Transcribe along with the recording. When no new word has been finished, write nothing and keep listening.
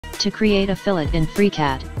To create a fillet in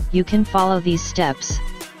FreeCAD, you can follow these steps.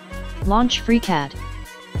 Launch FreeCAD.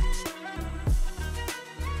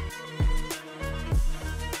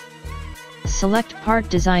 Select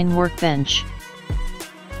Part Design Workbench.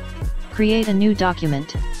 Create a new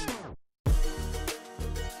document.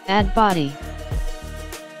 Add body.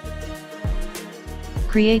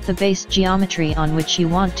 Create the base geometry on which you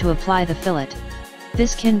want to apply the fillet.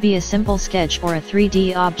 This can be a simple sketch or a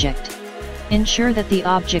 3D object. Ensure that the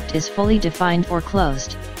object is fully defined or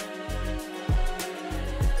closed.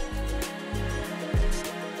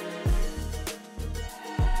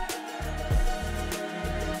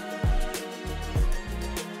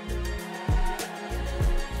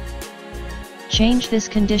 Change this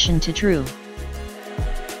condition to true.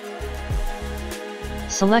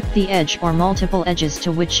 Select the edge or multiple edges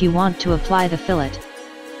to which you want to apply the fillet.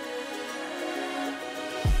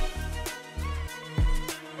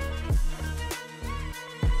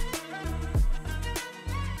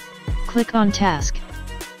 Click on Task.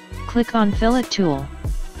 Click on Fillet tool.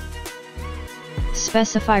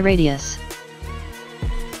 Specify radius.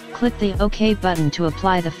 Click the OK button to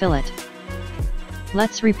apply the fillet.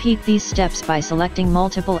 Let's repeat these steps by selecting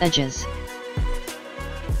multiple edges.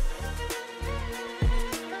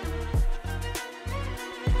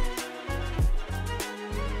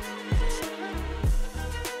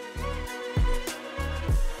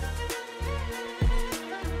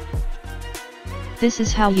 This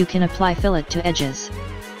is how you can apply fillet to edges.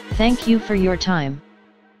 Thank you for your time.